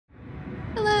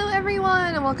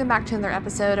everyone, and welcome back to another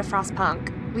episode of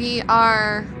Frostpunk. We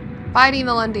are fighting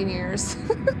the Londoners.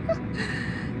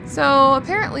 So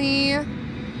apparently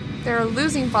they're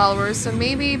losing followers, so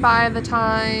maybe by the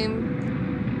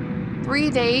time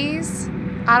 3 days,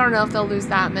 I don't know if they'll lose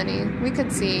that many. We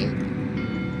could see.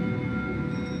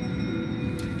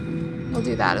 We'll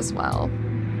do that as well.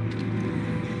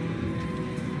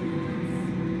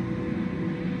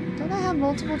 Don't I have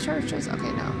multiple churches?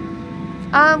 Okay, no.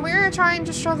 We're trying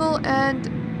to struggle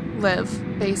and live,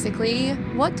 basically.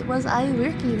 What was I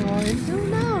working on? Who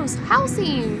knows?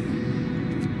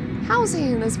 Housing!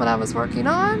 Housing is what I was working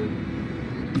on.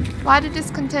 Why did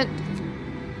discontent?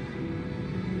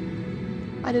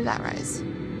 Why did that rise?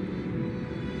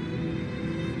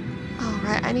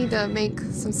 Alright, I need to make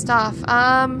some stuff.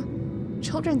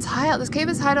 Children's hideout. This cave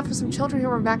is hideout for some children who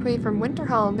were evacuated from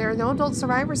Winterhelm. There are no adult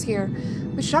survivors here.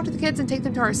 We should talk to the kids and take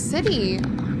them to our city.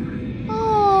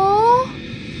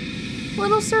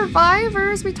 Little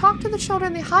survivors. We talked to the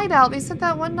children in the hideout. They said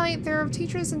that one night their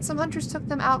teachers and some hunters took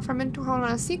them out from Winterhelm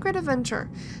on a secret adventure.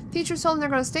 Teachers told them they're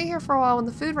going to stay here for a while when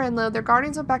the food ran low. Their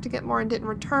guardians went back to get more and didn't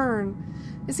return.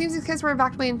 It seems these kids were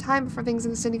evacuated in time before things in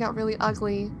the city got really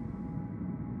ugly.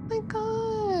 Oh my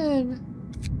god.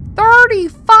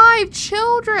 35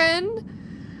 children!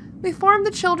 We formed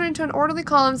the children into an orderly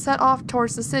column and set off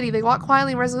towards the city. They walked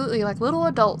quietly and resolutely like little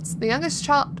adults, the youngest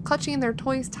child clutching their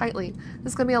toys tightly.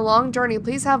 This is going to be a long journey.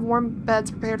 Please have warm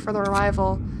beds prepared for their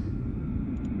arrival.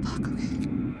 Fuck, okay.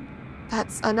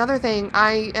 That's another thing.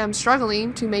 I am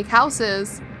struggling to make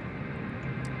houses.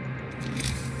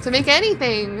 To make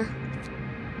anything.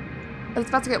 But it's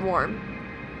about to get warm.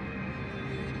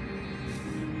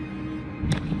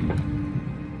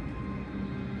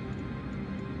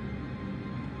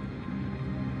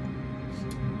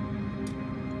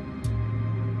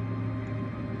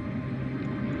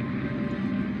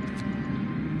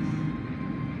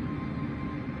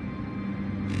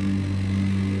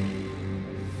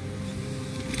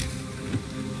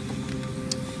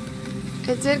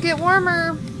 It did get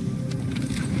warmer.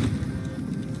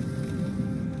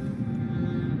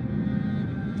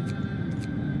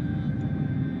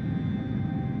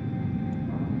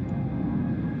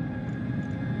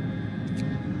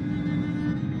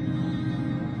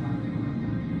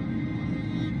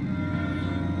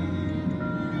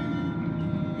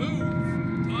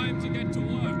 Move! Time to get to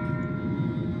work.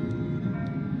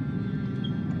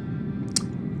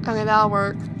 Okay, that'll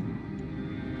work.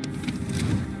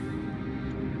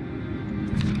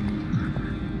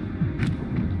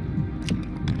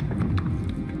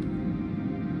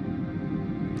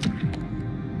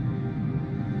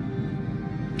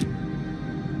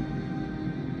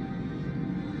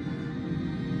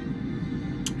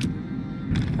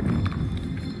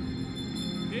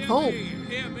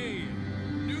 Hear me.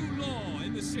 New law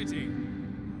in the city.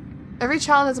 Every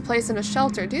child has a place in a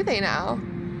shelter, do they now?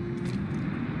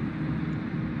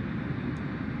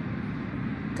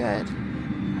 Good.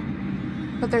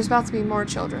 But there's about to be more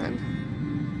children.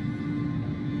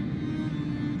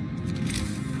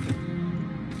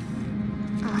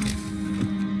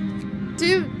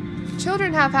 Do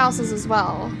children have houses as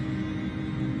well?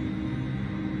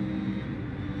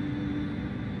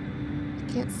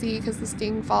 Can't see because the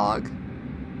sting fog.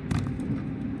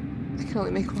 I can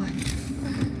only make one.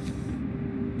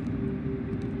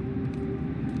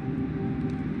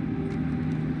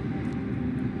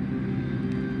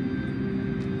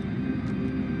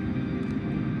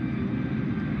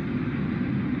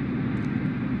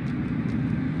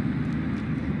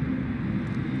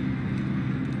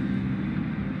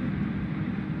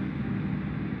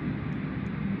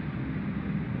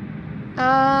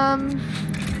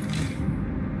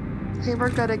 Okay,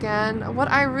 we're good again. What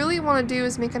I really want to do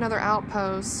is make another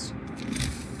outpost.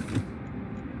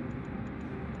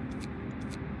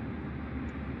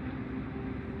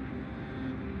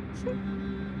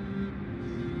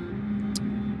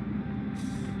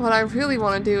 What I really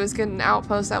want to do is get an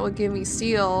outpost that would give me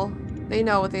steel. They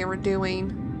know what they were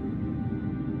doing.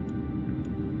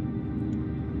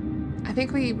 I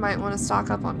think we might want to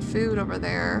stock up on food over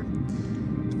there.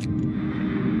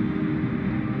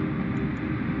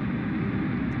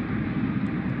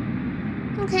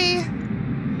 Okay.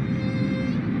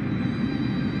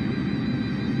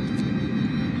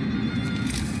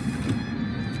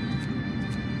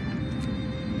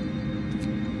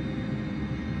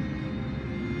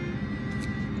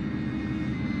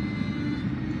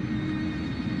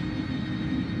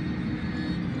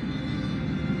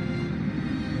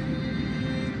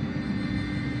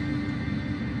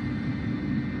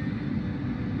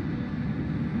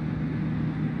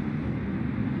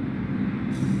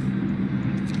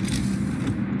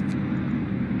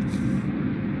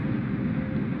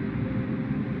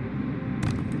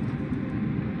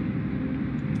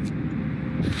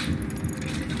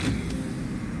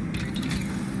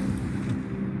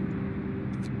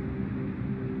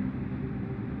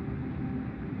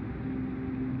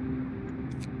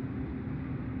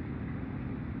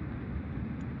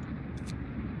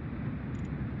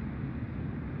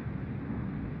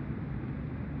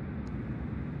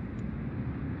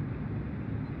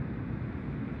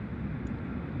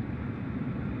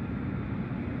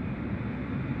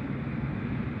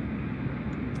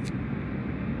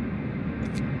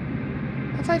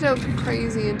 I go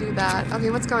crazy and do that? Okay,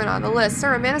 what's going on? The list.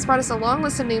 Sir, a man has brought us a long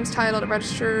list of names titled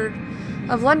registered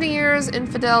of Londoners,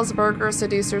 infidels, burglars,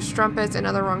 seducers, strumpets, and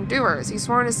other wrongdoers. He's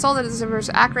sworn his soul that his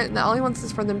information is accurate and that all he wants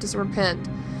is for them to repent.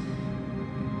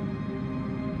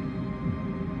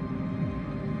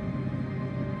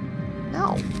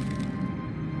 No.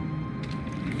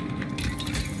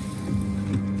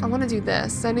 I want to do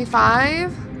this.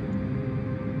 75?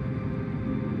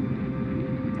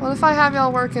 What if I have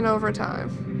y'all working overtime?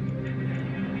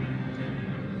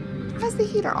 Why's the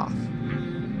heater off?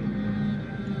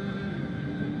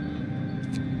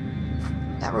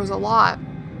 That was a lot.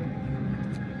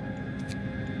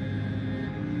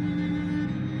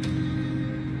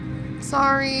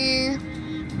 Sorry.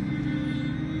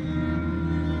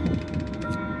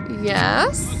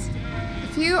 Yes?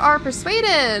 If you are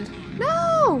persuaded.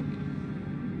 No!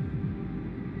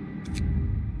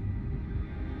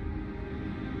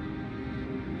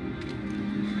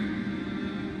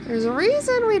 There's a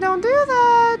reason we don't do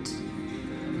that.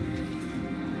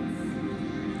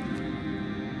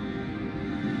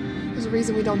 There's a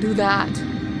reason we don't do that.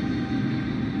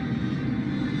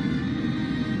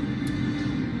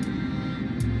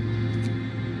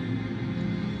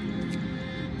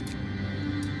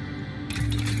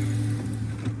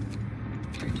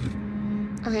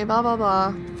 Okay, blah, blah,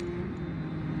 blah.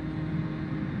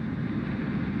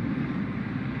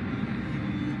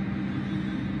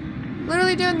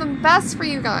 Literally doing the best for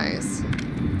you guys.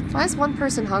 Why is one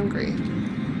person hungry?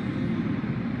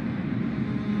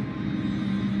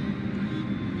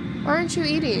 Why aren't you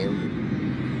eating?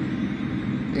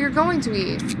 You're going to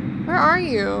eat. Where are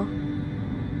you?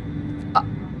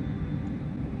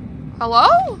 Hello?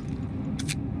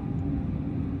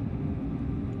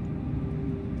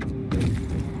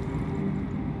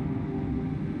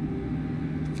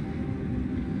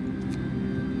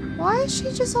 Why is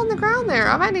she just on the ground there?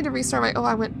 I might need to restart my... Oh,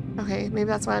 I went... Okay, maybe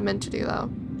that's what I meant to do, though.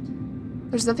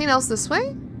 There's nothing else this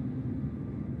way?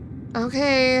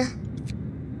 Okay.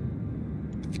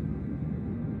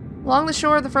 Along the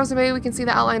shore of the frozen bay, we can see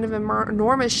the outline of an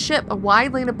enormous ship. A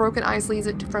wide lane of broken ice leads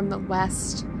it from the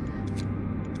west.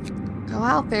 Go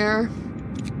out there.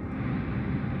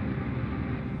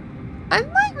 I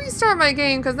might restart my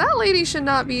game, because that lady should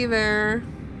not be there.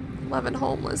 11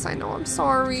 homeless, I know, I'm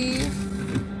sorry.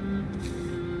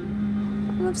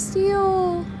 Of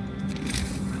steel.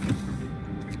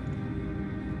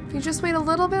 If you just wait a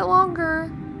little bit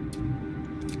longer.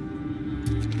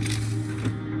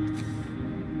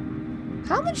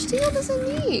 How much steel does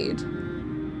it need?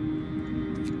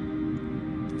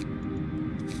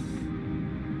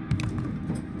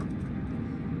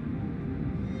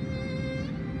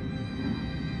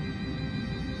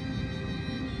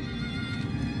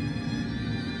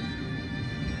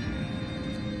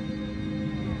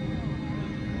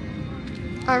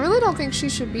 I really don't think she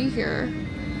should be here.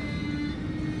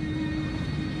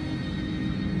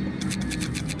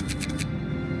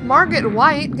 Margaret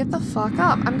White, get the fuck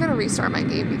up. I'm gonna restart my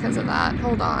game because of that.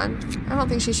 Hold on. I don't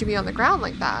think she should be on the ground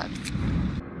like that.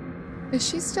 Is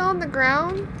she still on the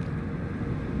ground?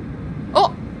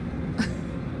 Oh!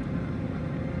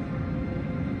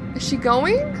 Is she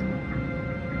going?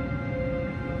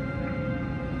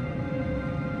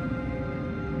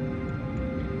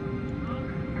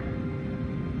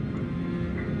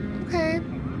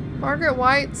 Margaret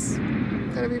White's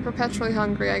gonna be perpetually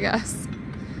hungry, I guess.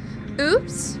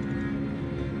 Oops.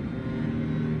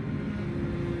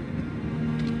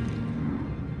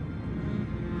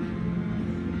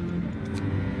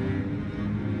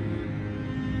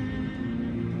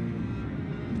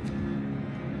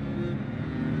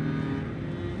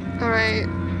 Alright.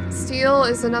 Steel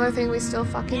is another thing we still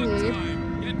fucking need.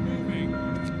 Get moving.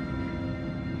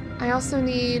 I also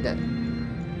need...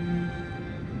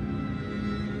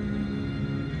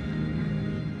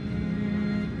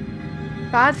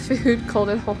 bad food, cold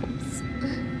at homes.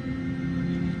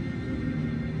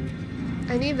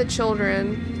 I need the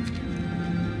children.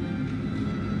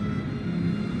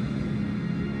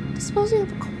 Disposing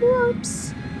of a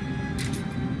corpse.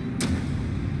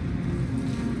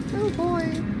 Oh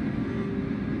boy.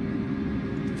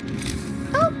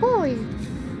 Oh boy.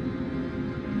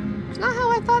 It's not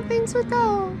how I thought things would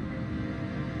go.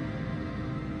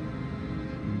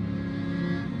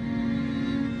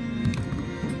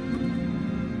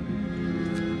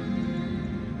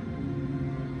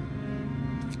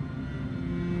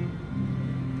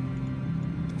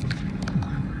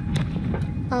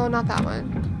 Oh, not that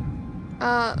one.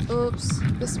 Oops.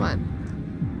 This one.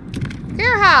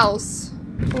 Care house!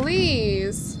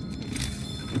 Please.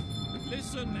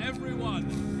 Listen, everyone.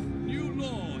 New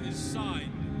law is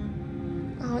signed.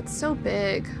 Oh, it's so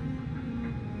big.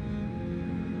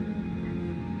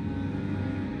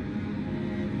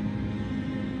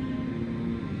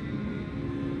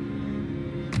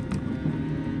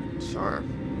 Sure.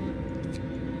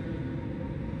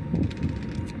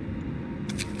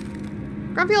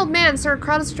 Grumpy old man, sir. A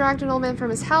crowd has dragged an old man from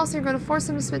his house. You're going to force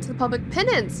him to submit to the public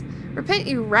penance. Repent,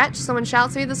 you wretch, someone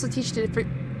shouts. Maybe this will teach you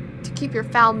to keep your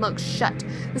foul mouth shut.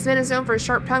 This man is known for his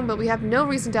sharp tongue, but we have no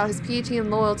reason to doubt his piety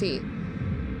and loyalty.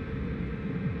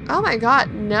 Oh my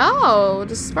god, no!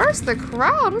 Disperse the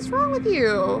crowd! What's wrong with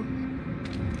you?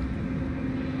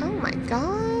 Oh my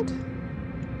god.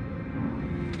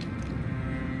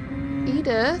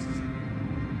 Edith?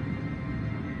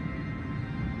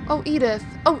 Oh, Edith.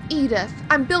 Oh, Edith.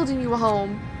 I'm building you a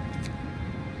home.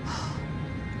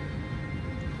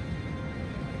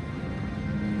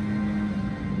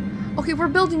 Okay, we're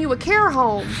building you a care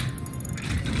home.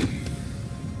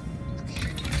 Okay.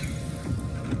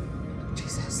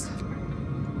 Jesus.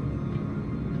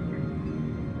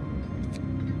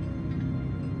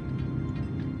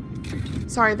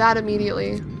 Sorry, that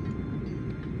immediately.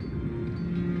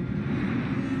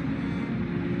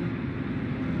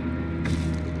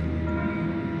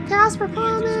 Casper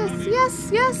promise! Yes,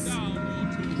 yes!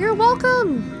 You're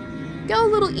welcome! Go,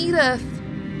 little Edith!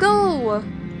 Go!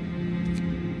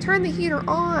 Turn the heater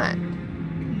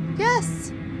on.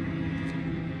 Yes!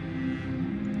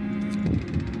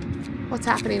 What's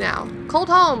happening now? Cold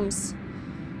homes!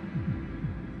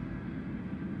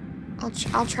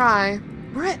 I'll try.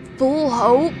 We're at full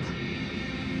hope.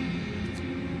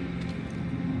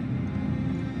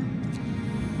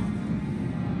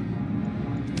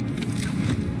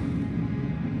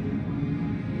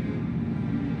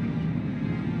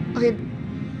 Okay,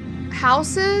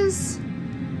 houses?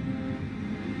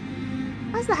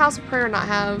 Why does the House of Prayer not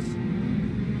have?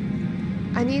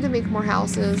 I need to make more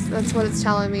houses. That's what it's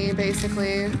telling me,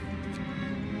 basically.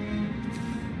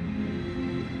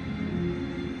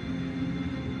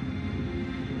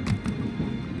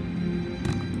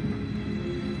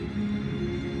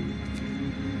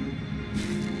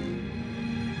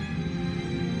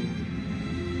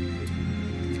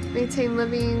 Maintain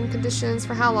living conditions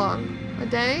for how long? A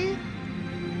day?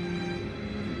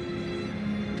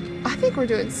 I think we're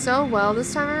doing so well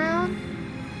this time around.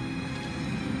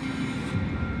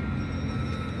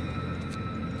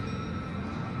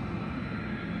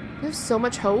 We have so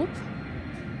much hope.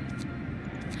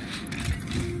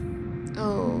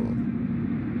 Oh.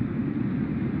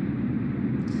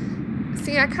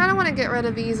 See, I kind of want to get rid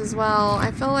of these as well.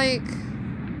 I feel like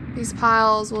these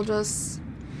piles will just...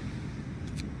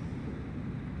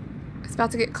 It's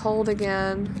about to get cold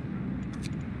again.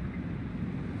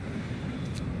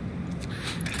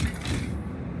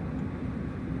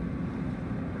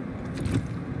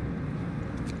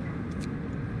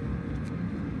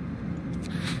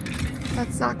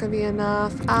 That's not gonna be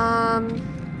enough.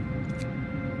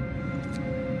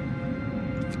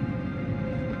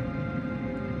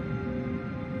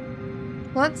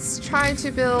 Let's try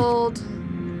to build...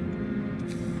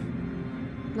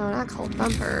 No, not Coal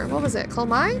Thumper. What was it? Coal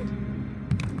Mine?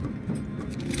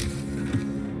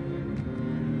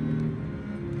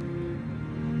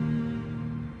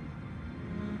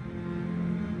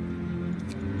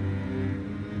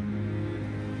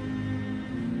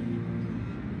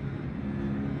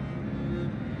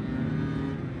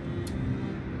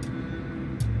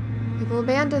 People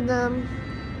abandoned them.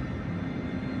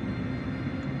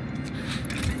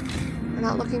 We're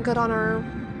not looking good on our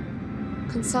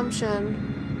consumption.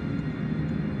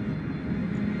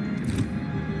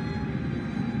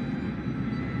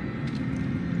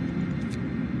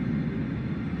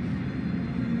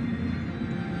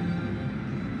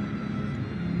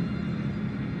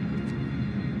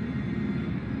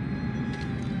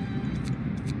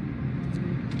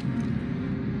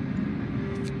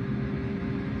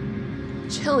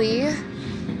 Chilly.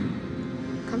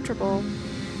 Comfortable.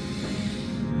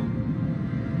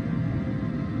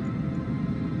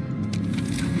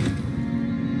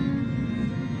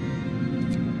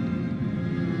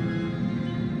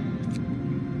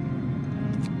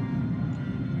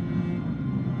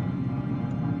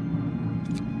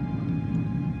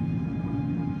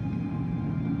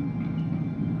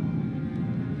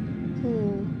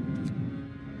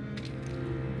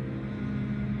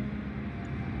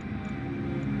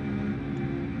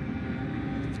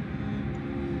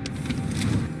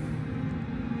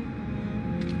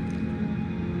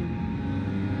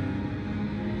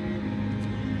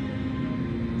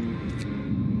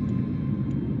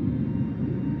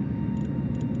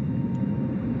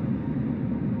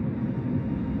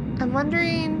 I'm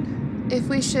wondering if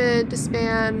we should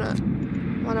disband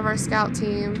one of our scout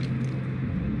team.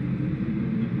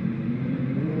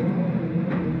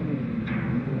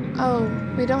 Oh,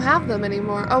 we don't have them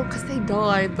anymore. Oh, because they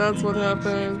died. That's what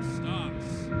happened.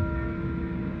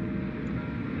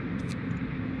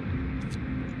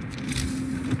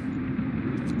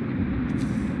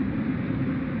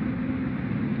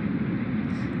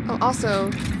 Oh, also,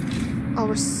 oh,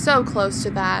 we're so close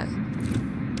to that.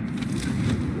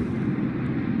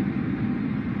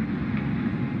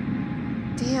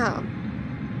 Damn.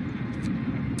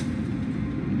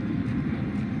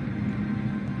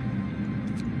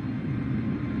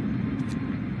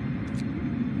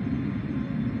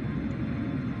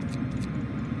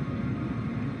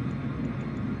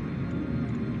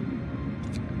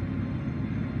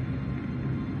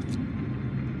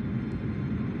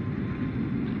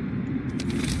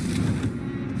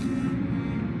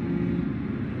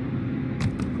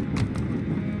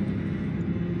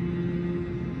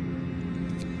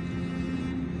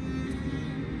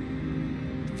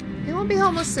 We'll be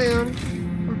almost soon.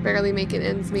 We're barely making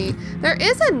ends meet. There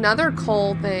is another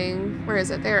coal thing. Where is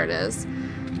it? There it is.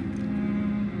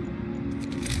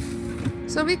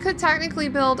 So we could technically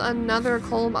build another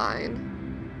coal mine.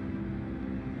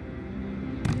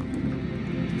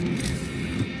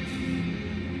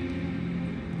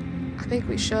 I think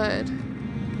we should.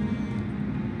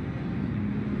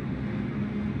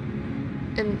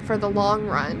 And for the long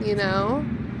run, you know?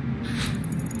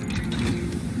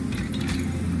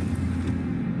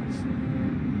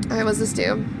 Alright, what's this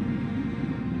do?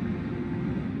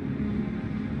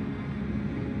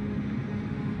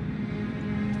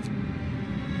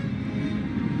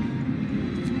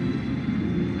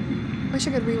 Wish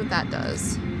I could read what that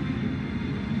does.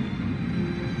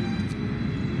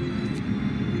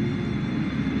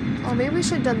 Oh, maybe we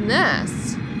should have done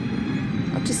this.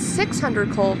 Up to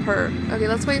 600 coal per. Okay,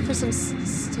 let's wait for some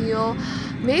steel.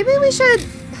 Maybe we should.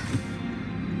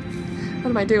 What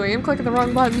am I doing? I'm clicking the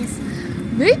wrong buttons.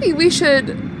 Maybe we should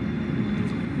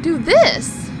do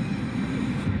this.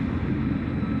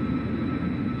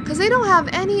 Because they don't have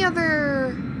any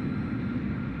other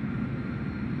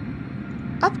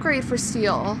upgrade for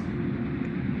steel.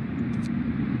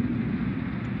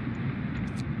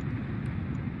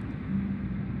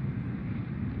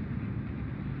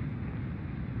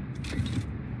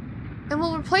 And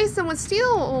we'll replace them with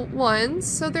steel ones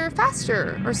so they're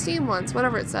faster. Or steam ones,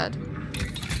 whatever it said.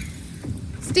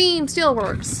 Steam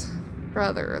Steelworks,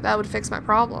 brother. That would fix my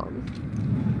problem.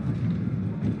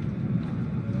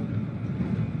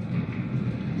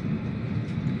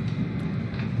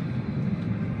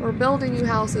 We're building new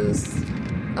houses.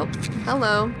 Oh,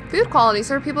 hello. Food quality,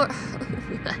 sir. People are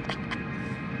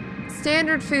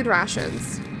standard food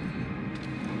rations.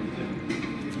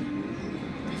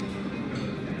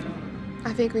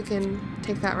 I think we can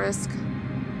take that risk.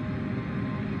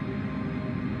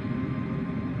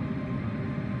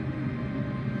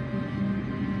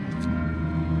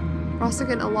 We're also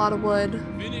getting a lot of wood.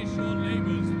 Finish your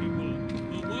labors, people.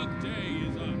 The workday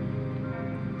is up.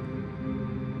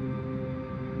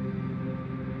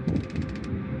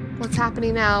 What's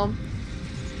happening now?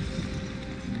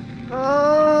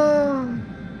 Oh.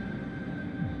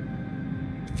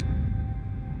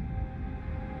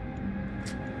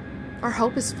 Our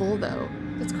hope is full, though.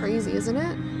 That's crazy, isn't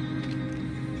it?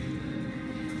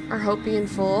 Our hope being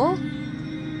full?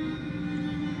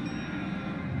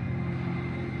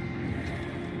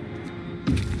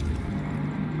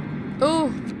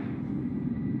 Oh.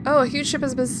 Oh, a huge ship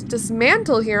has been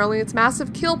dismantled here. Only its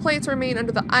massive keel plates remain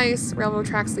under the ice. Railroad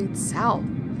tracks lead south.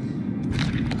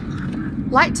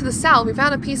 Light to the south, we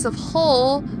found a piece of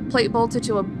hull plate bolted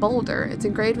to a boulder. It's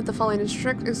engraved with the following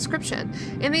inscription.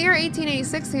 In the year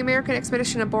 1886, the American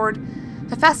expedition aboard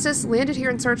Hephaestus landed here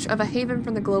in search of a haven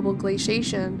from the global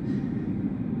glaciation.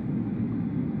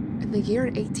 In the year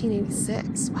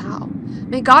 1886, wow.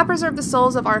 May God preserve the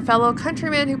souls of our fellow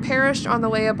countrymen who perished on the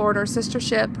way aboard our sister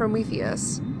ship,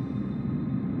 Prometheus.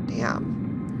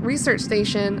 Damn. Research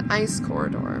station, ice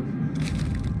corridor.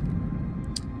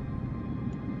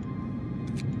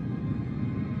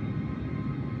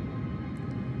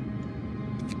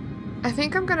 I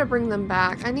think I'm gonna bring them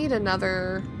back. I need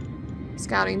another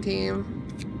scouting team.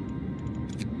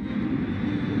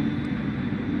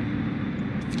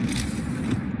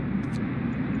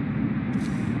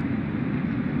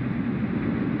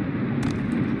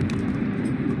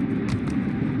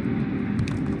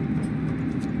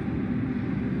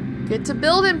 Get to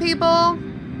building, people!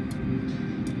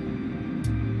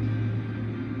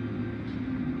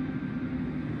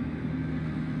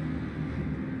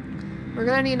 We're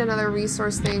gonna need another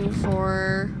resource thing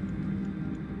for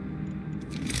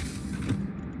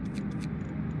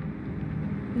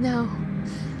No.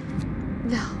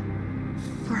 No.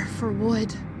 For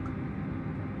wood.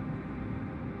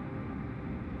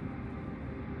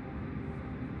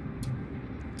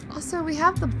 Also, we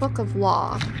have the Book of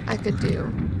Law I could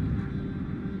do.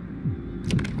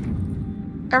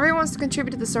 Everyone wants to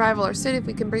contribute to the survival of our city. If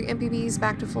we can bring MPBs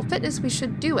back to full fitness, we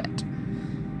should do it.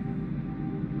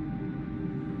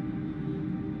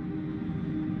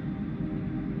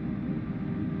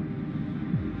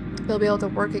 They'll be able to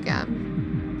work again.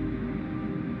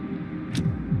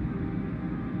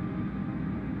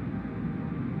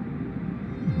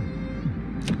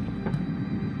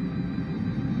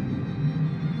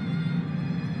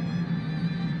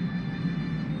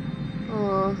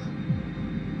 Oh.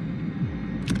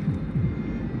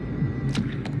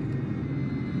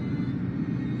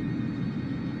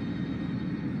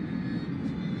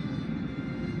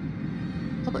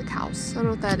 Public house. I don't know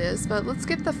what that is, but let's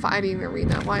get the fighting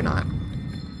arena. Why not?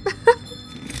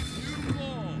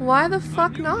 Why the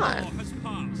fuck not?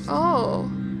 Oh.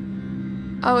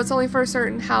 Oh, it's only for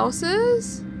certain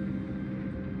houses?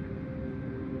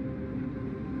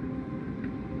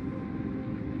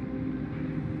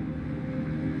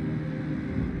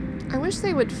 I wish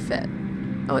they would fit.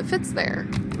 Oh, it fits there.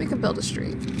 We could build a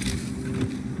street.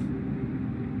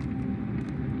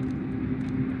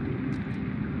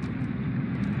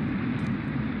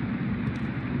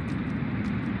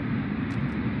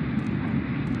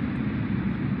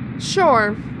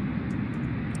 Sure.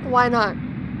 Why not?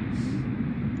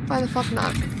 Why the fuck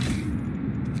not?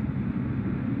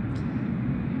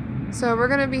 So we're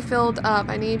gonna be filled up.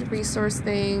 I need resource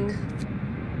thing.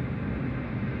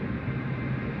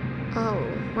 Oh,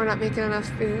 we're not making enough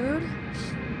food?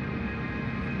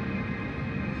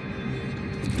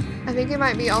 I think it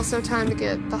might be also time to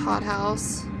get the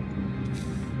hothouse.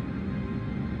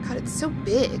 God, it's so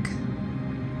big.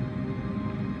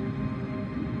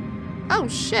 Oh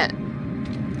shit.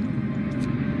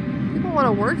 People want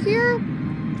to work here?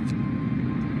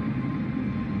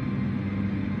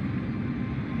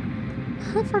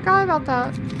 I forgot about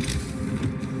that.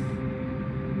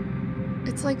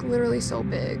 It's like literally so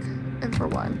big. And for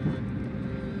what?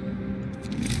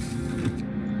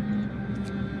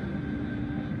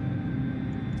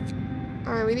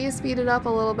 Alright, we need to speed it up a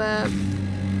little bit.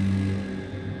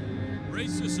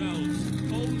 Brace yourselves.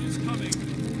 Cold is coming.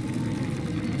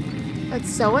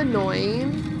 That's so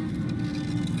annoying.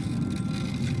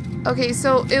 Okay,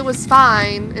 so it was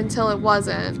fine until it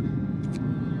wasn't.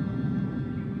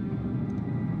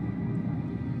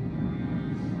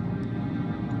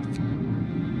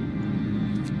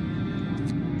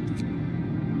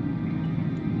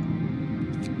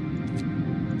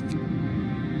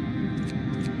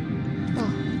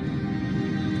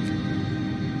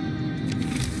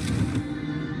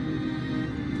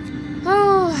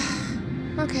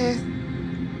 Okay.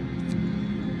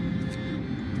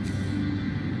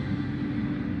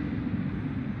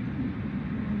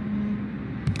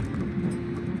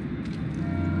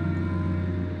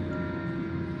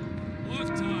 Work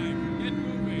time. Get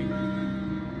moving.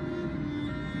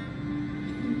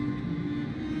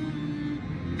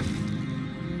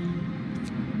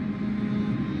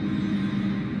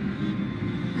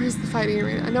 Where's the fighting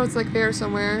arena? I know it's like there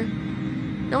somewhere.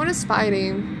 No one is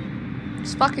fighting.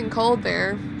 It's fucking cold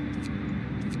there.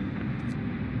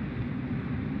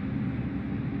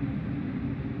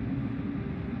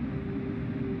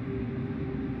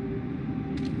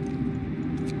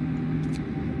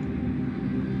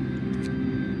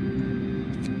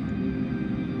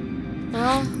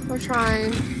 Well, we're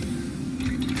trying.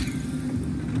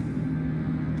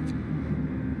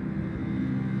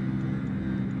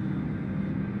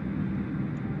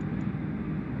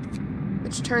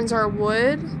 Which turns our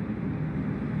wood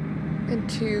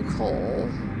into coal.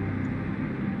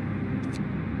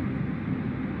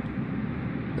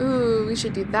 Ooh, we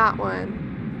should do that one.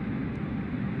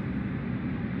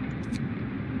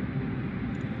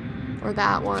 Or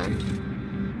that one.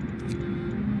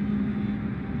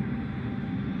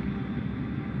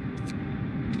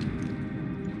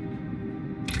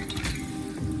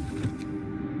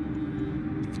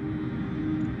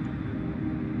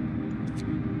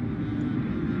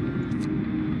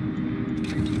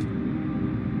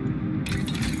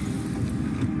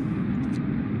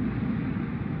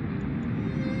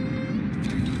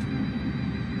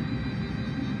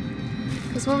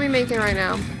 What are we making right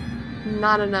now?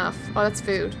 Not enough. Oh, that's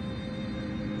food.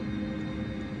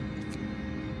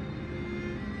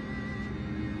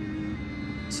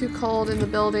 Too cold in the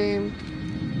building.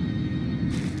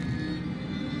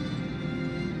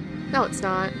 No, it's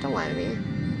not. Don't lie to me.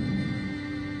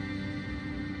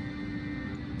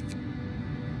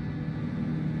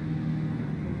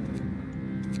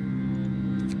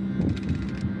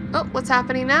 What's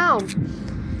happening now?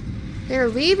 They're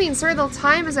leaving, sir. The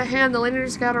time is at hand. The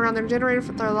Lanningers gather around their generator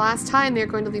for their last time. They're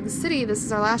going to leave the city. This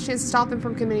is our last chance to stop them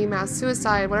from committing mass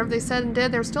suicide. Whatever they said and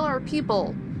did, they're still our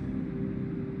people.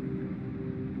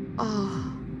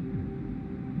 Oh.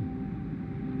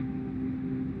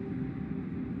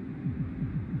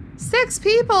 Six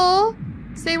people?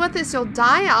 Stay with us, you'll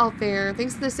die out there.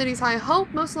 Thanks to the city's high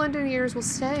hope, most Londoners will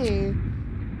stay.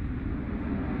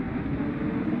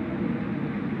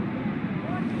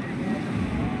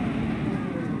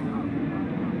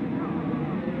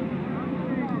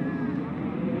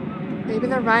 Maybe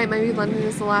they're right. Maybe London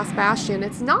is the last bastion.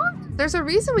 It's not. There's a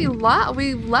reason we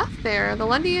left there. The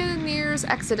Londoners'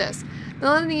 exodus. The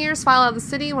Londoners file out of the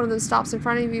city. One of them stops in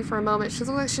front of you for a moment. She looks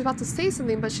like she's about to say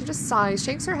something, but she just sighs,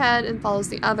 shakes her head, and follows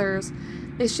the others.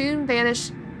 They soon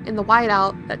vanish in the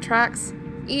whiteout that tracks,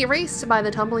 erased by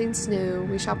the tumbling snow.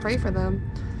 We shall pray for them.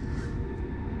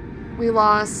 We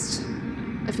lost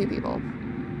a few people.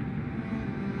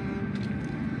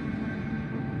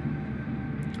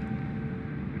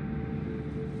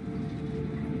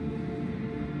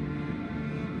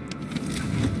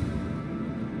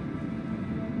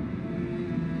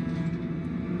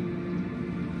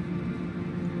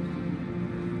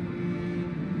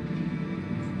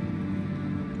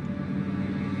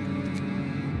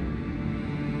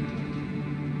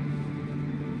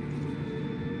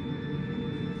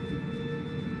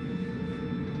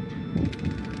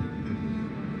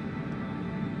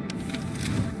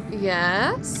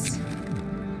 Yes?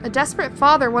 A desperate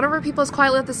father. One of our people has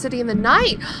quietly left the city in the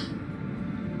night.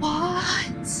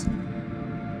 What?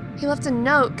 He left a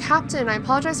note. Captain, I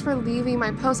apologize for leaving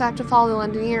my post. I have to follow the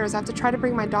Londoners. I have to try to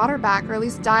bring my daughter back, or at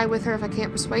least die with her if I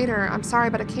can't persuade her. I'm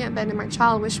sorry, but I can't abandon my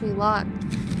child. Wish me luck.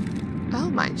 Oh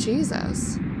my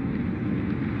Jesus.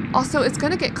 Also, it's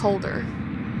gonna get colder.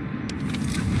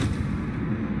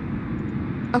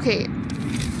 Okay.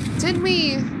 Didn't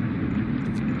we...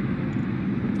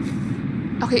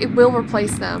 Okay, it will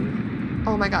replace them.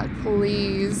 Oh my god,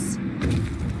 please.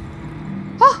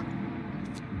 Oh!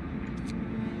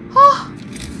 Oh!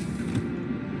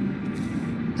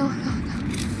 No, no,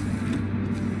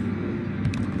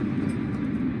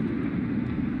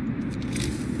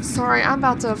 no. Sorry, I'm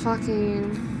about to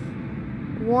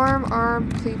fucking warm our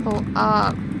people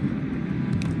up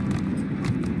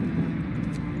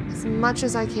as much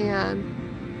as I can.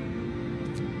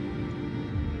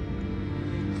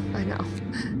 I know.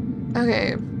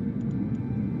 Okay.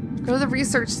 Go to the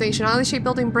research station. Oddly shaped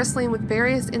building bristling with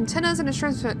various antennas and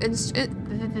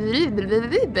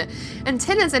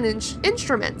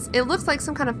instruments. It looks like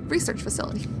some kind of research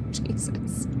facility.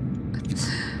 Jesus.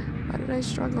 Why did I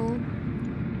struggle?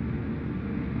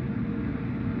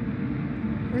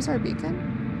 Where's our beacon?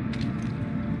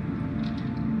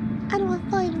 I don't want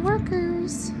to find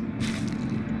workers.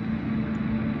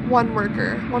 One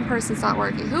worker. One person's not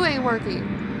working. Who ain't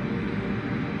working?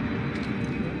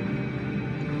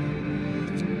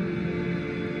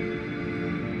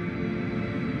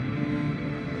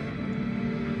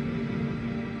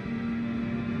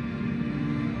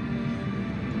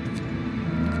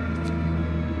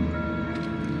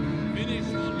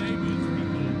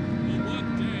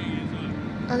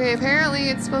 Okay, apparently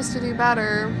it's supposed to do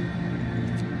better.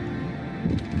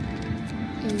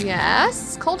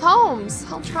 Yes, cold homes.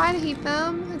 I'll try to heat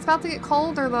them. It's about to get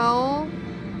colder though.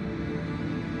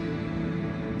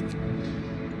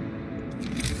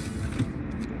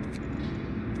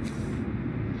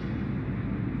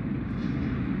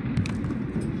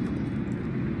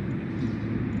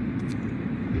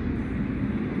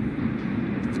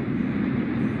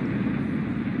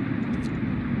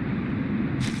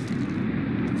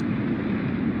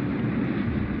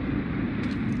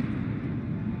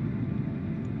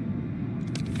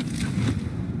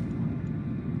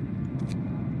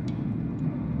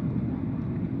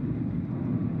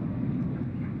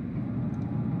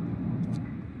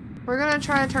 We're gonna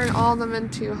try to turn all of them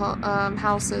into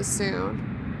houses soon.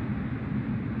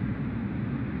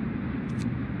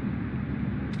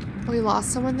 Oh, we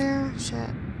lost someone there? Shit.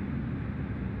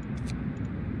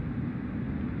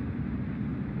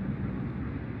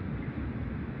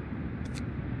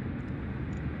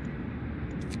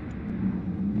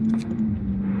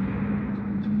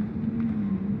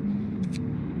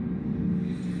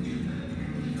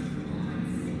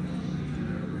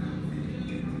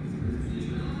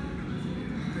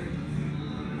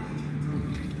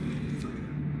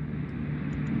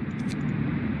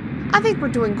 I think we're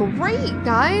doing great,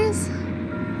 guys. Work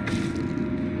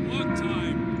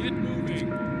time. Get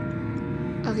moving.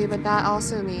 Okay, but that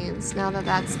also means now that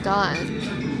that's done,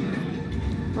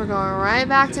 we're going right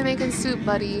back to making soup,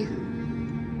 buddy.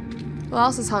 Who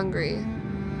else is hungry?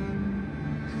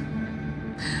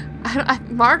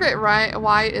 Margaret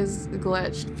White is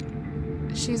glitched.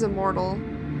 She's immortal.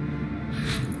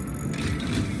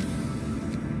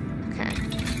 Okay.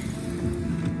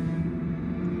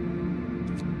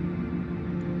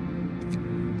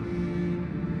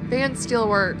 Advanced steel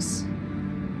works.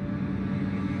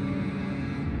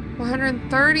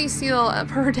 130 steel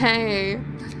per day.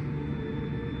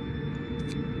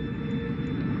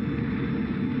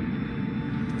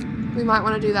 We might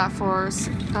want to do that for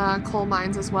coal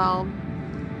mines as well.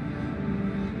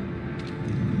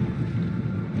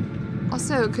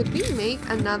 Also, could we make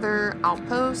another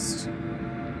outpost?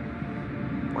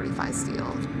 45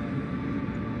 steel.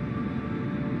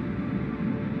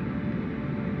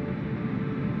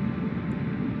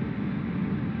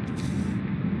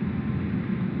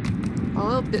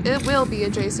 Well, it will be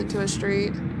adjacent to a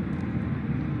street.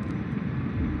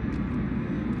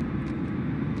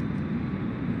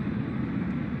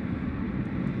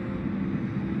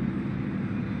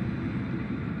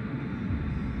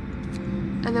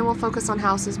 And then we'll focus on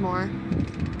houses more.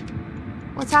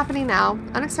 What's happening now?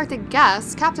 Unexpected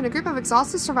guests. Captain, a group of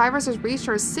exhausted survivors has reached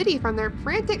our city from their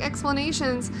frantic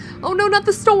explanations. Oh no, not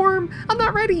the storm! I'm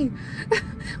not ready!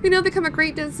 We know they come a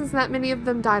great distance and that many of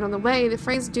them died on the way. The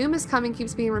phrase doom is coming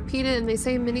keeps being repeated and they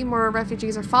say many more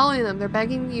refugees are following them. They're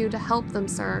begging you to help them,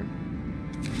 sir.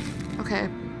 Okay.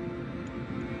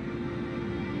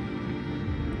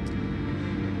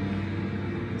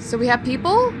 So we have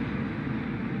people?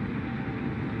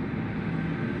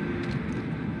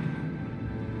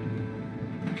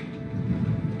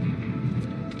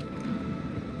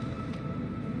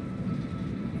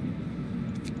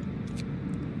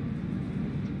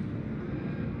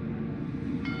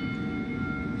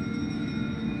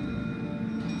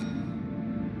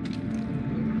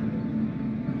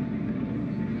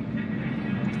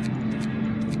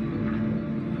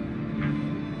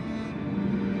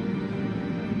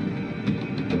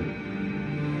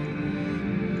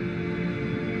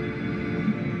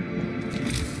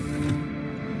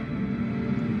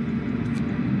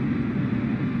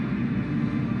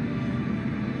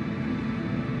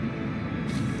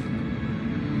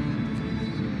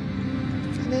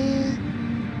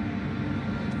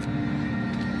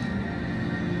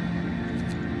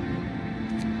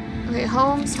 Okay,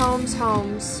 homes, homes,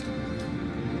 homes.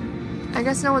 I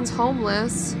guess no one's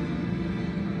homeless.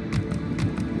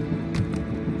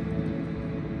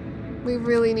 We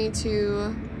really need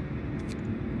to...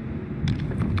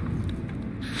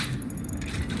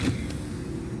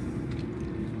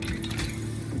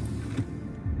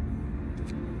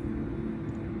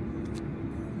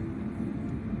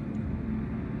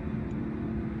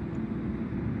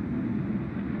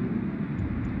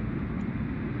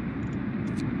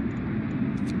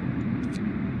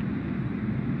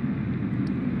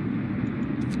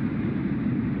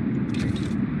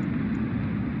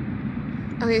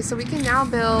 Okay, so we can now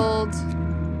build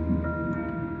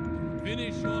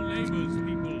Finish your labors,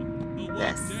 people. The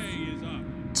this. workday is up.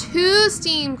 2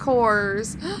 steam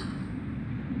cores.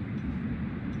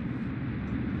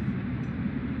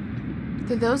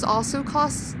 Did those also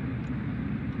cost?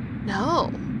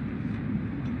 No.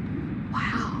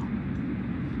 Wow.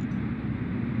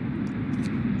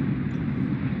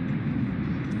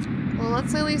 Well,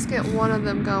 let's at least get one of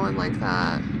them going like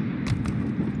that.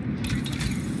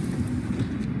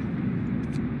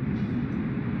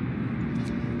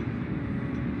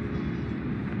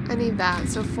 I need that,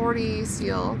 so 40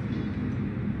 steel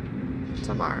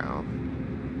tomorrow.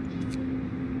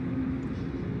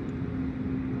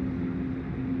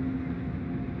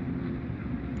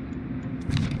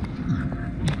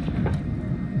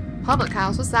 Public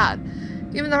house, what's that?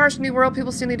 Even in the harsh new world,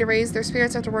 people still need to raise their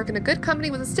spirits after working a good company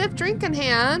with a stiff drink in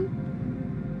hand.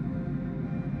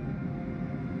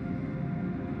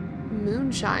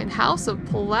 Moonshine, house of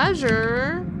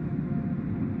pleasure.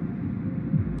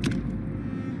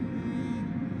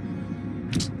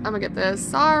 I'm gonna get this.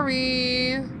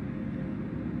 Sorry.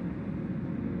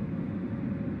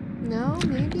 No,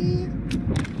 maybe.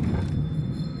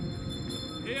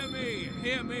 Hear me,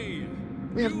 hear me.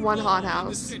 We have one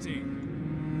hothouse.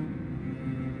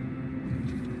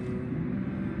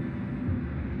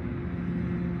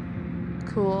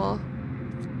 Cool.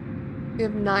 We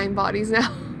have 9 bodies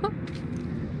now.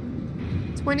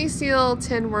 20 steel,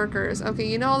 10 workers. Okay,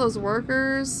 you know all those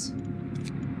workers?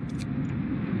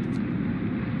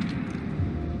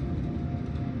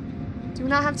 Do we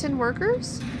not have 10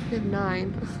 workers? We have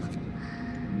 9.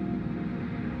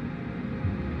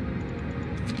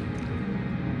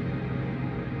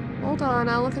 Hold on,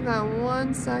 I'll look at that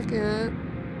 1 second.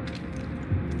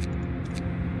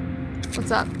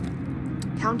 What's up?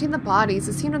 Counting the bodies.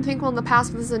 It seemed unthinkable in the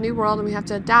past, but this is a new world and we have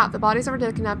to adapt. The bodies of our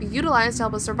dead cannot be utilized to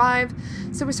help us survive,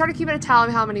 so we started keeping a tally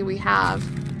of how many we have.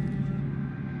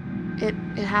 It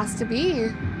has to be.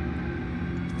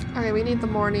 Okay, we need the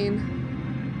morning.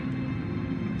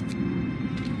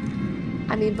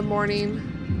 I need the morning.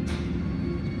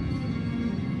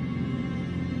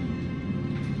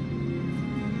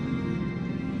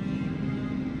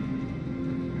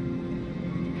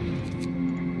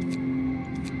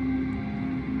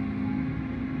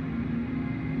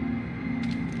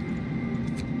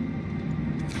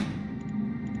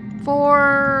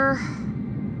 For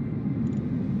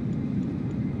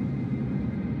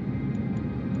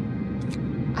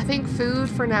I think food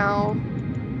for now.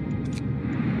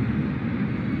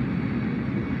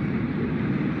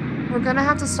 We're gonna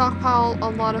have to stockpile a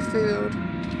lot of food.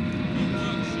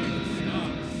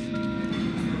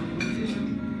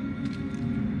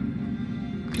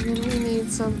 And then we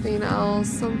need something else,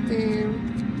 something.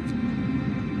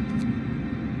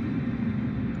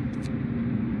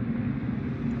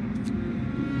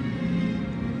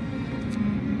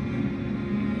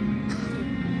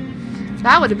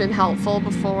 That would have been helpful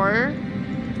before.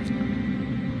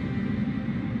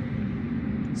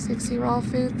 60 raw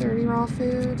food, 30 raw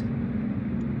food.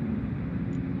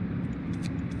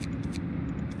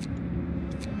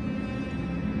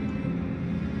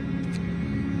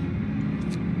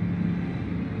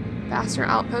 Faster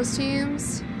outpost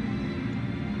teams.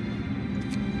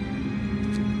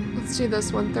 Let's do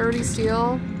this one. 30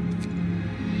 steel.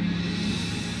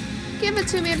 Give it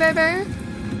to me, baby.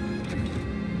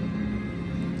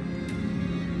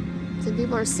 Some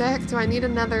people are sick. Do I need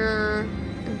another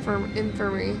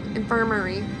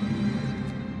infirmary?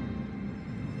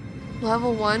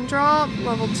 Level 1 drop,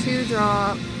 level 2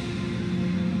 drop.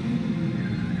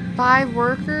 5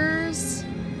 workers.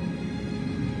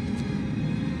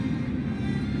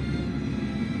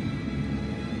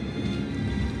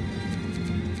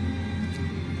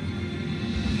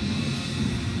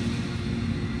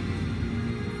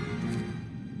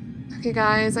 Okay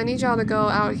guys, I need y'all to go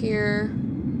out here.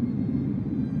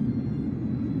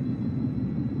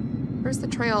 Where's the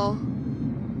trail?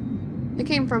 It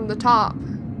came from the top.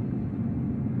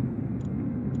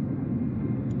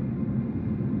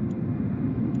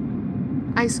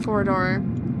 Ice corridor.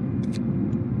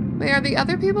 Wait, are the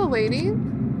other people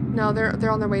waiting? No,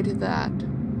 they're on their way to that.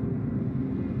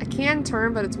 I can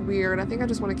turn, but it's weird. I think I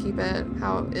just want to keep it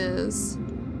how it is.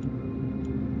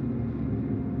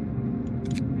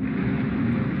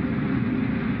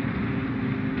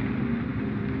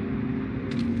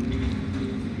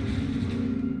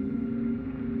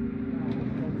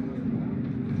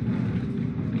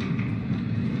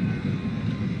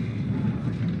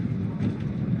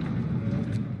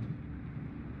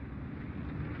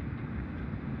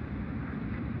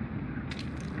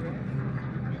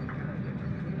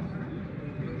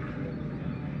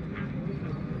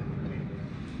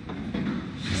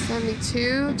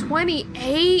 $72,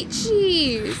 $28,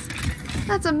 jeez,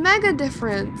 that's a mega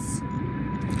difference.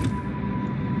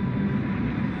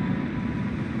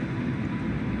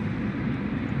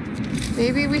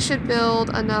 Maybe we should build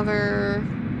another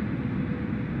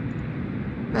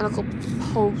medical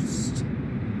post.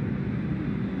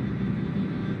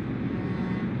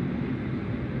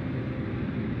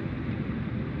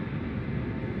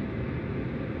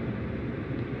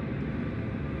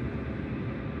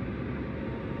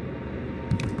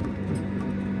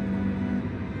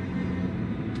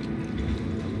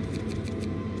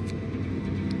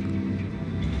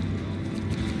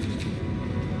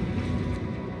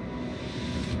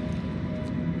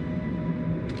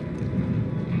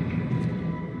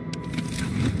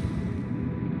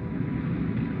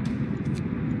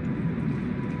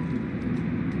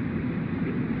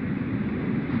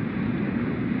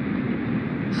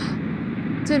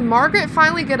 Did Margaret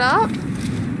finally get up?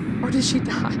 Or did she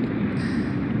die?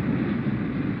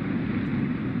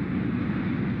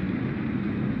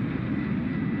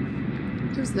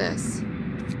 Who's this?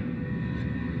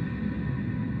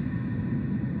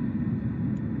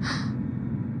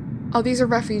 Oh, these are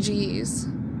refugees.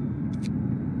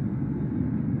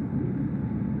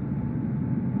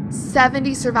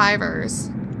 70 survivors.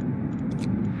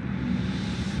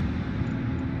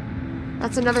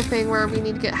 That's another thing where we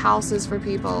need to get houses for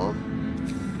people.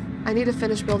 I need to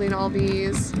finish building all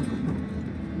these.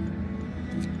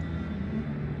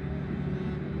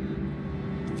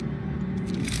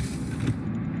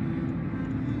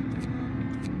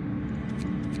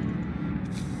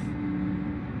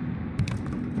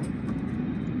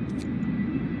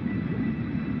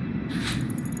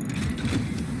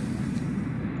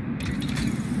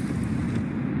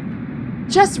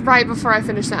 Just right before I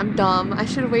finished that. I'm dumb. I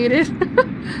should have waited.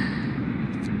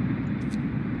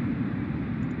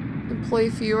 Employ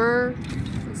fewer.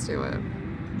 Let's do it.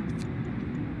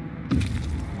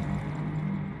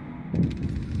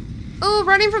 Oh,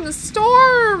 running from the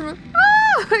storm!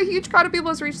 Ah! A huge crowd of people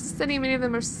has reached the city. Many of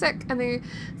them are sick, and they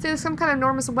say there's some kind of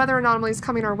enormous weather anomaly is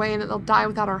coming our way and that they'll die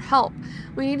without our help.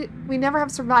 We never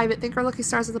have survived it. Thank our lucky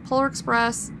stars that the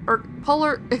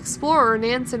Polar Explorer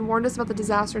Nansen warned us about the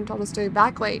disaster and told us to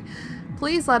evacuate.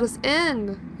 Please let us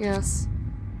in. Yes.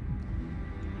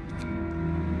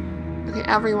 Okay,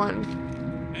 everyone.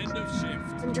 End of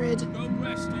shift. 100. Go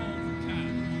rest all you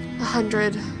can.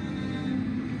 100.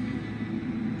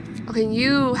 Okay,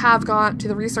 you have gone to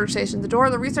the research station. The door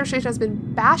of the research station has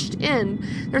been bashed in.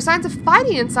 There are signs of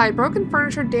fighting inside. Broken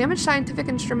furniture, damaged scientific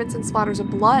instruments, and splatters of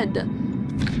blood.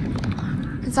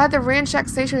 Inside the ransacked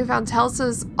station, we found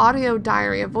Telsa's audio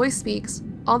diary. A voice speaks.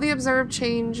 All the observed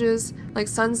changes, like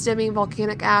suns dimming,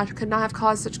 volcanic ash, could not have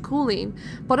caused such cooling.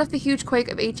 What if the huge quake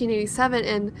of 1887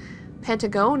 in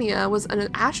Patagonia was an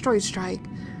asteroid strike?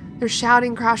 There's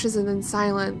shouting, crashes, and then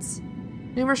silence.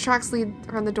 Numerous tracks lead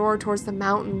from the door towards the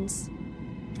mountains.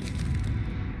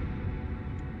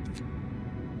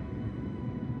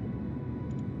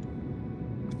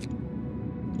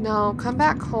 No, come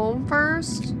back home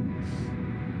first.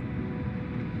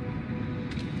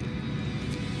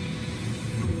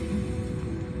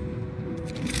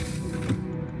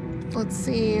 Let's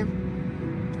see.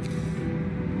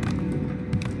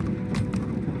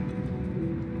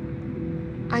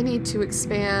 I need to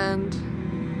expand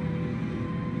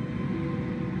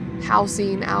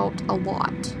housing out a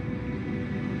lot.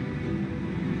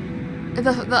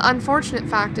 The unfortunate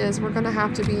fact is we're gonna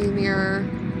have to be near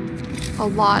a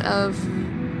lot of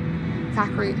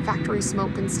factory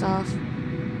smoke and stuff.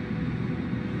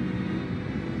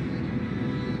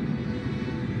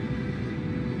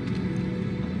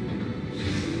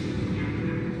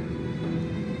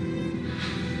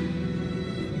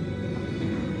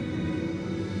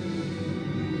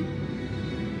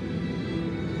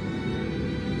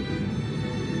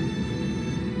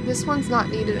 This one's not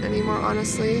needed anymore,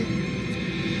 honestly.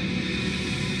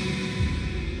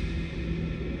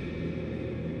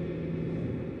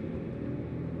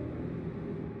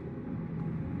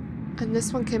 And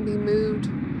this one can be moved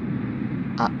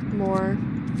up more.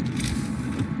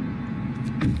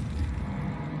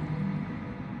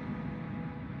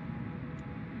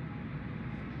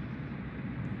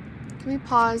 Can we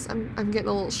pause? I'm getting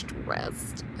a little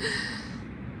stressed.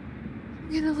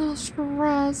 I'm getting a little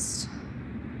stressed.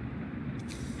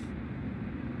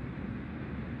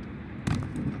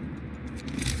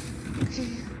 Okay.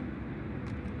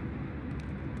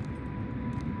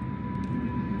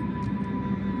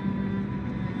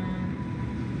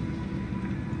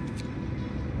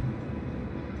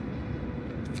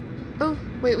 Oh,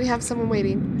 wait, we have someone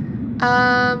waiting.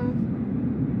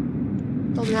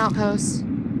 Build an outpost.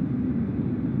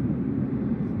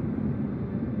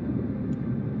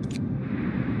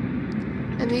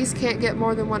 And these can't get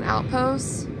more than one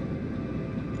outpost.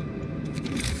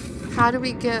 How do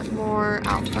we get more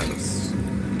outposts?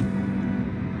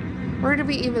 Where did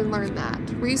we even learn that?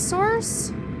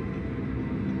 Resource?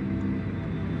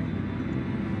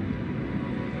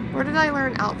 Where did I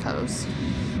learn outpost?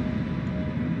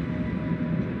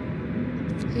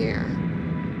 Here.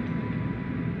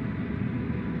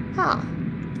 Huh.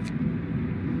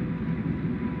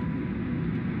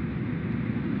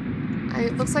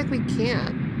 It looks like we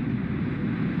can't.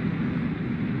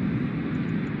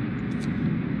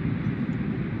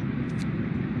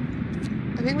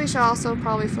 I think we should also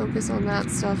probably focus on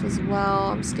that stuff as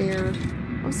well. I'm scared.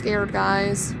 I'm scared,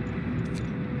 guys.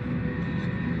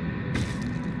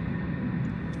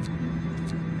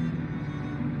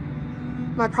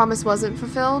 My promise wasn't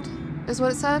fulfilled, is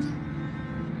what it said?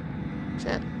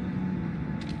 Shit.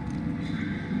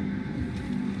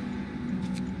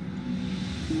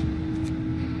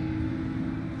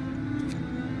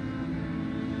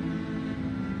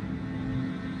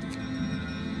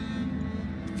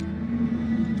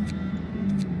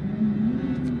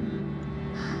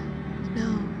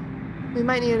 We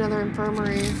might need another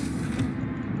infirmary.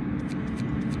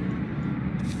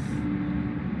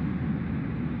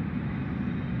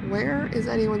 Where is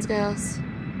anyone's guess?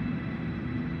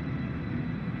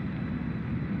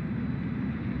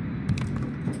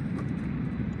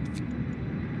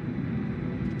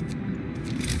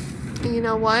 And you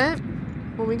know what?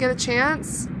 When we get a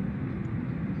chance,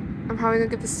 I'm probably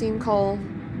gonna get the steam coal.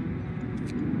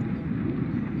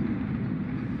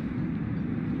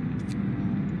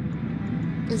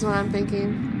 Is what I'm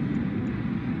thinking.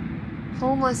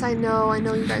 Homeless, I know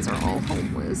you guys are all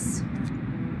homeless.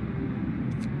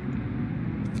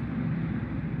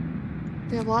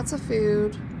 We have lots of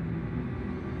food.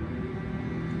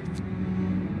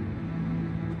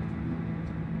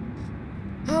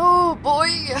 Oh boy,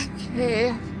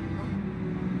 okay.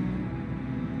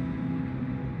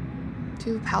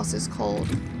 2 houses cold.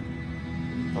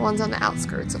 The ones on the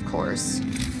outskirts, of course.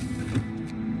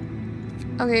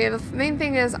 Okay, the main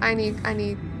thing is I need,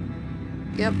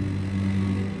 yep.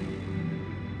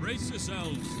 Brace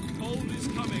yourselves. Cold is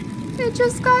coming. It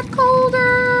just got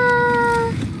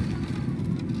colder!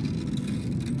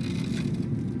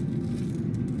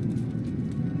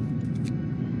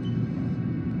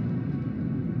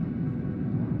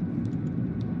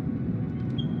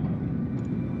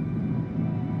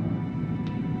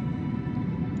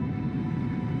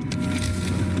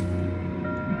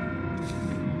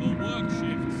 The work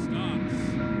shift starts.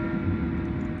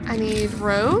 I need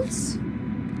roads.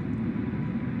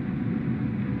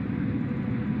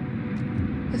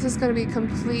 This is gonna be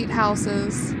complete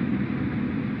houses.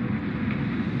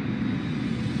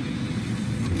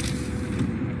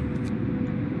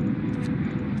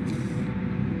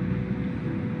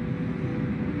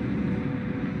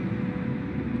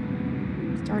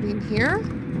 Starting here.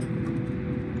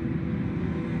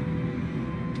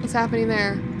 What's happening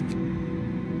there?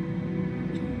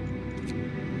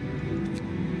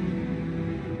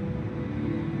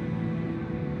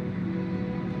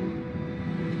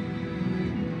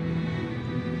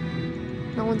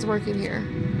 No one's working here.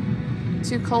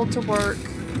 Too cold to work.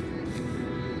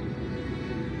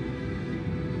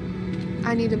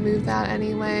 I need to move that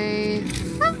anyway.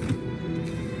 Ah.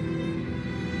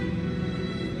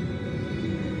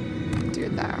 Do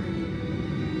it there.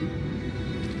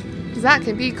 Because that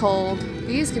can be cold.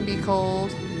 These can be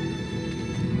cold.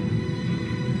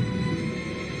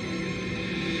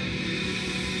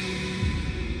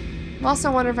 I'm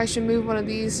also wondering if I should move one of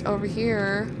these over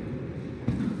here.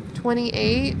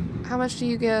 28? How much do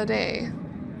you get a day?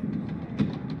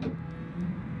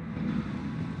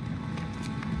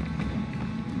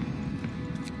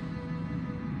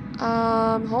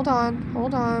 Hold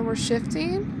on. We're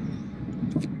shifting?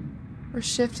 We're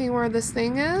shifting where this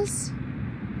thing is?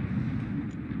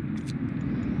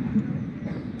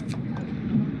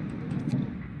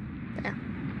 There.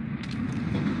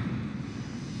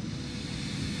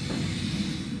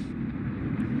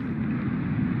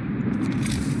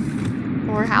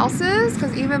 More houses?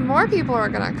 Because even more people are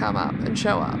gonna come up and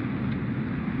show up.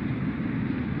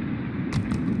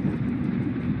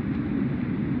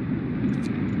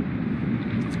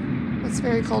 It's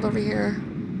very cold over here.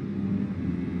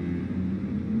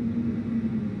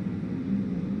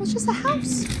 It's just a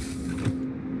house.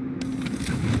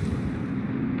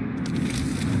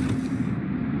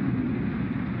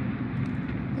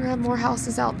 We're gonna have more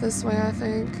houses out this way, I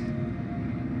think.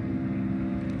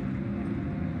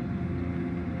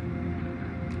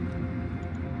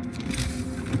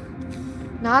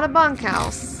 Not a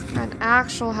bunkhouse, an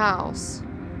actual house.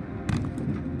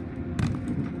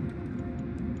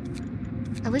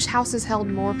 I wish houses held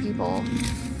more people.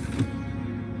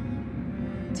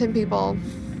 10 people.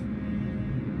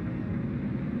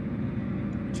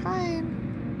 Trying.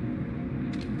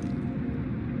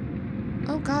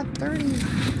 Oh god, 30.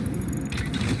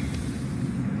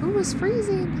 Who was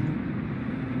freezing?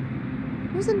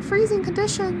 Who's in freezing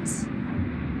conditions?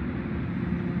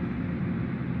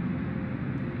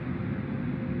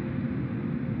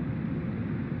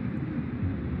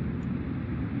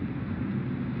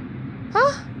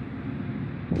 Huh?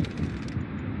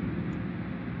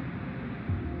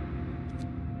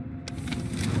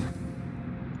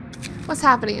 What's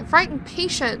happening? Frightened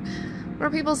patient. One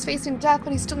of people's facing death,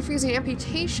 but he's still refusing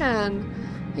amputation.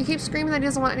 He keeps screaming that he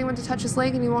doesn't want anyone to touch his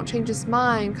leg and he won't change his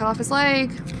mind. Cut off his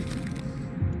leg.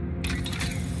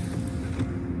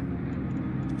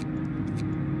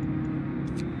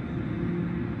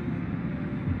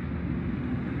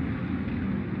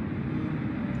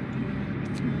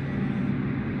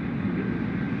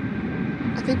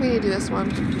 I think we need to do this one.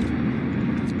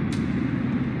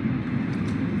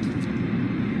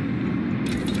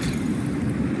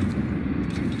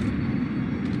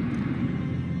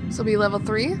 This will be level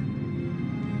 3.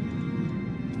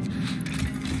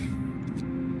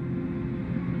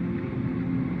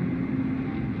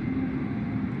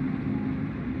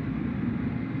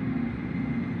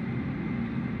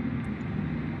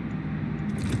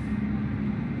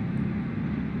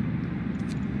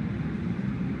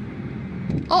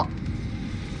 Oh!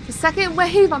 The second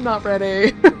wave! I'm not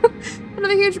ready.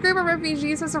 Another huge group of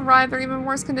refugees has arrived. They're even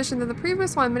worse condition than the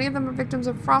previous one. Many of them are victims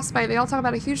of frostbite. They all talk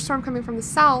about a huge storm coming from the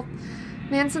south.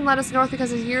 Nansen led us north because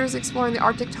his years exploring the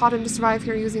Arctic taught him to survive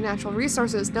here using natural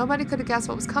resources. Nobody could have guessed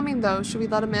what was coming, though. Should we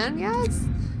let him in? Yes.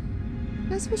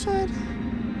 Yes, we should.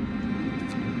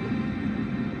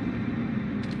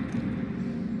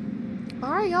 Why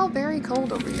are y'all very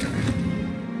cold over here?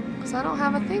 Because I don't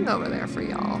have a thing over there for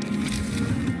y'all.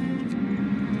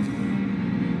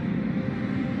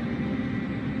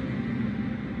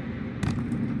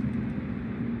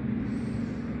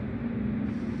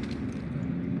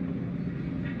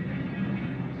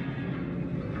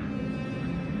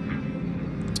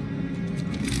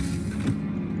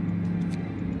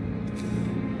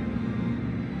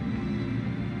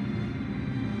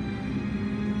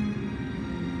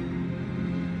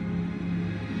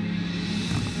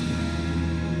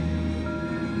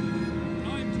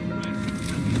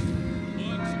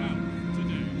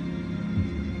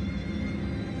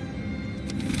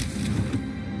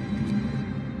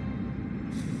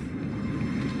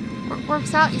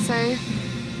 Works out, you say?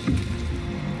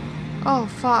 Oh,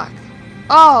 fuck.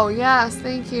 Oh, yes,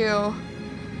 thank you.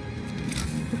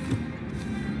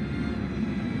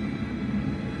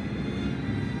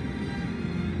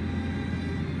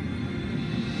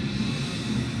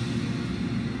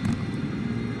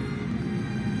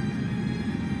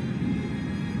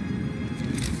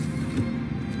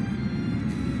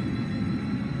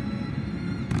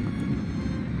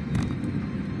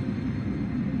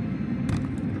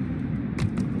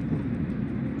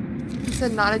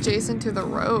 Said not adjacent to the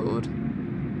road.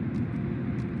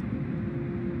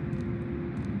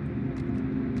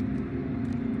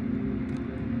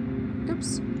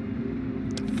 Oops.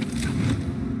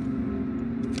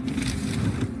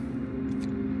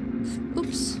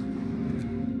 Oops.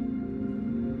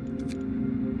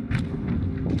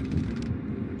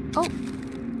 Oh,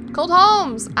 Cold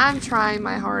Homes. I'm trying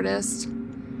my hardest.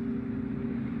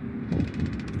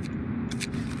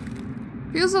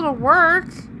 Feels it'll work.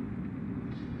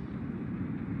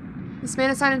 This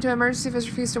man assigned him to emergency has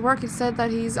refused to work. He said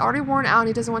that he's already worn out and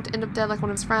he doesn't want to end up dead like one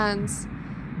of his friends.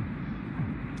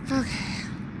 Okay.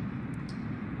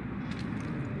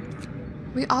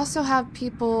 We also have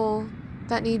people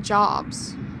that need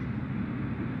jobs.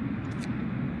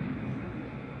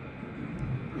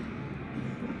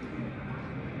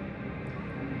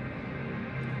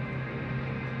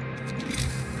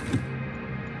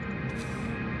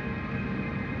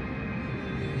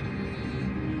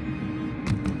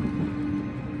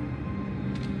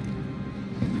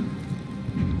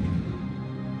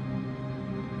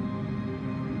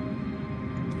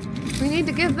 We need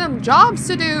to give them jobs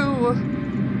to do.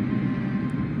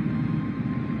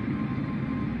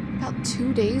 About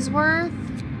 2 days worth?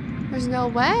 There's no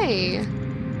way.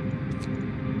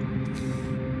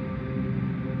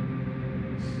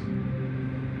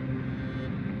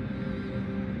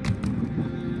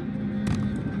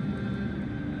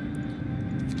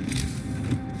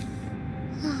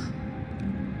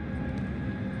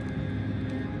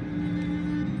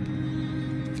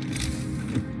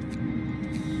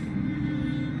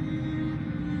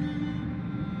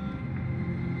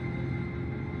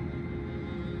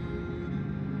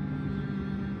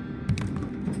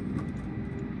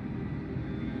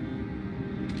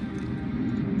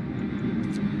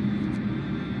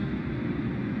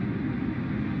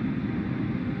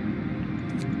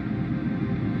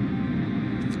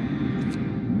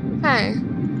 Hey.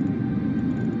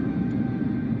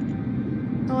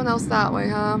 No one else that way,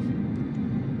 huh?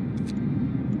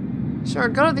 Sure,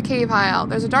 go to the cave hideout.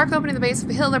 There's a dark opening at the base of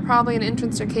the hill. There's probably an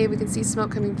entrance to a cave. We can see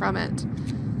smoke coming from it.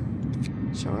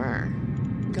 Sure.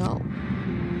 Go.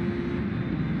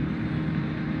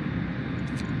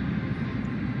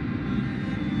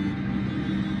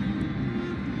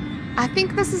 I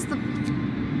think this is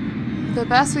the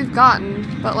best we've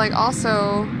gotten, but like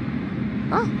also...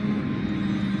 Oh.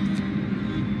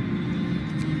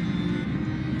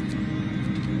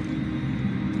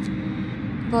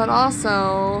 But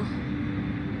also...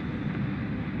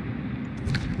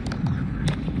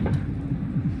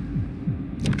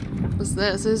 What's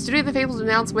this? It is duty of the fabled to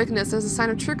denounce wickedness as a sign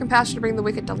of true compassion to bring the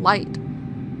wicked to light.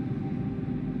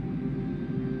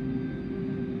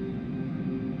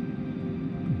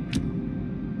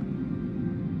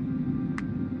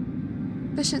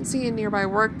 Efficiency in nearby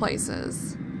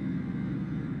workplaces.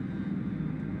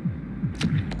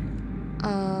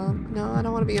 No, I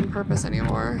don't want to be in purpose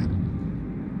anymore.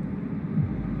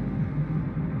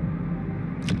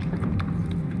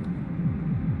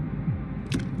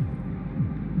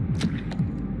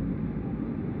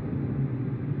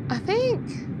 I think...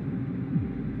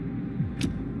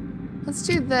 Let's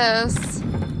do this.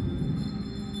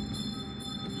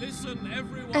 Listen,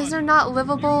 everyone. Is there not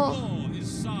livable... New law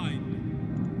is signed.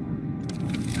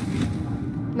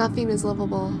 Nothing is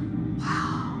livable.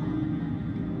 Wow.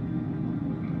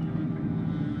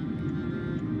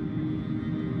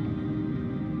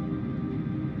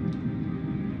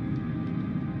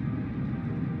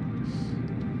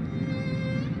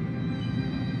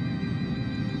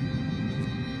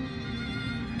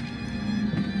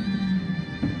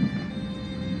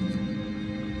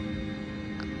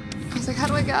 I was like, how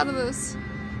do I get out of this?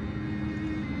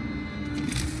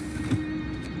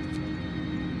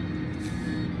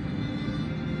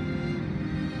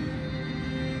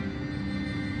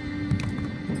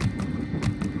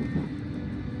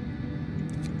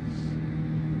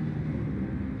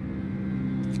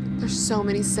 There's so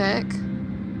many sick.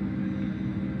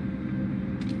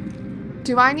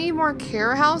 Do I need more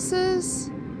care houses?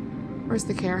 Where's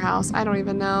the care house? I don't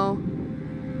even know.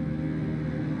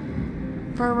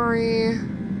 Infirmary.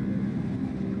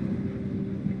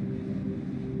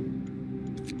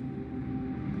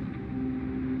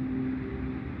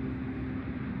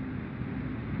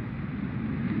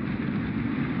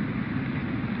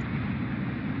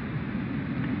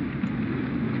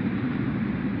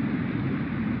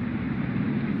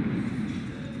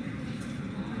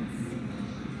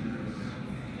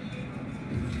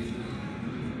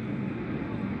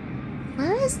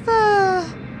 Where is the...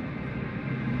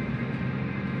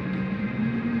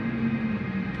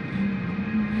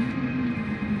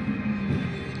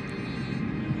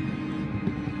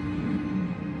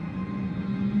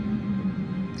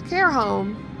 care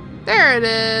home? There it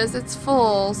is. It's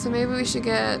full, so maybe we should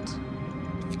get...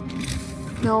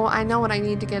 No, I know what I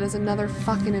need to get is another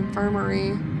fucking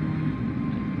infirmary.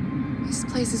 These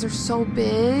places are so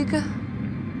big.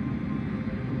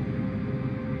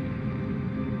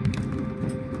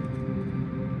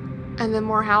 And then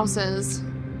more houses.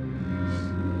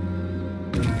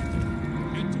 Get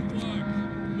to work.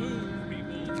 Move,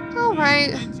 people.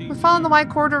 Alright. We're following the wide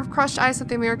corridor of crushed ice that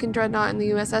the American dreadnought and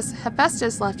the USS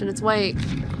Hephaestus left in its wake.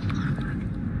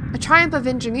 A triumph of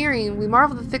engineering, we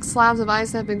marvel at the thick slabs of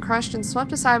ice that have been crushed and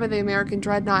swept aside by the American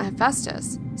dreadnought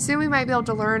Hephaestus. Soon we might be able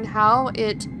to learn how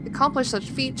it accomplished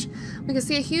such feats. We can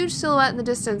see a huge silhouette in the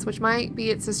distance, which might be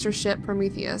its sister ship,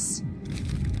 Prometheus.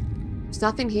 There's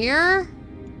nothing here?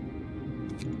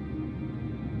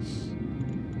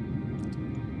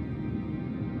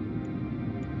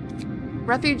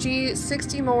 Refugee,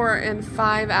 60 more in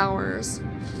 5 hours.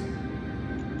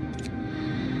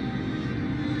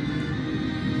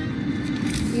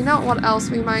 You know what else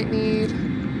we might need?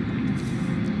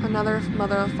 Another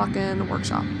motherfucking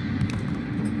workshop.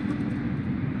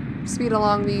 Speed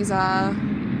along these,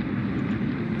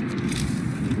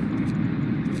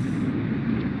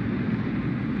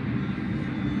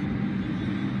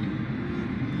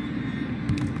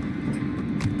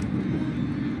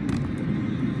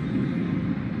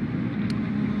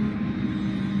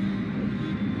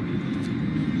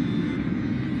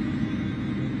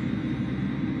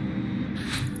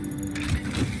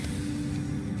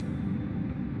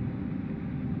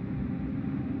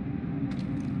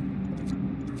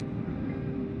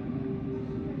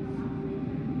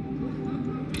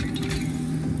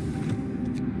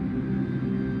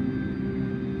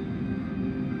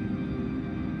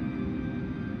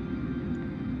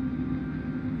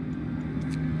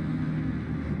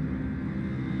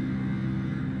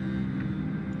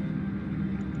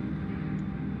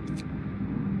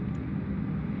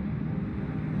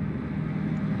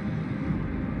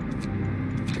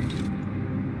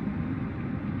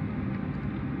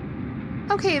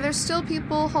 Okay, there's still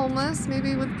people homeless,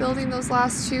 maybe with building those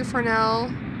last two for now,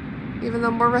 even though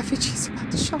more refugees are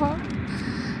about to show up.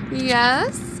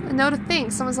 Yes, a note of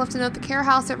thanks. Someone's left a note at the care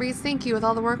house that reads, "Thank you. With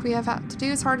all the work we have had to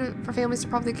do, it's hard for families to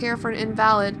properly care for an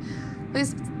invalid.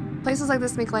 Places like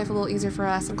this make life a little easier for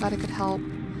us. I'm glad I could help."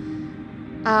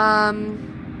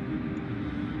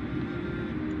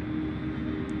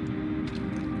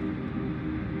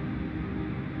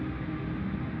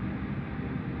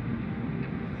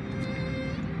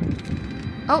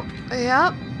 Oh,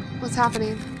 yep. What's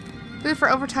happening? Food for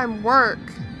overtime work.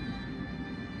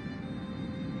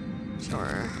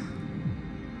 Sure.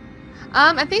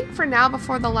 I think for now,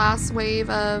 before the last wave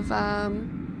of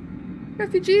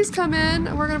refugees come in,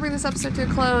 we're gonna bring this episode to a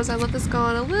close. I let this go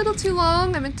on a little too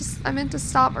long. I meant to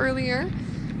stop earlier,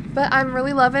 but I'm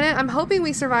really loving it. I'm hoping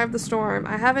we survive the storm.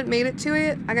 I haven't made it to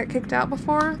it. I got kicked out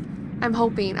before. I'm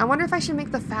hoping. I wonder if I should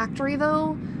make the factory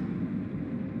though.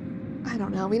 I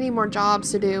don't know. We need more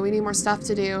jobs to do. We need more stuff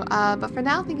to do. But for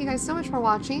now, thank you guys so much for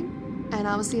watching, and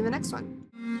I will see you in the next one.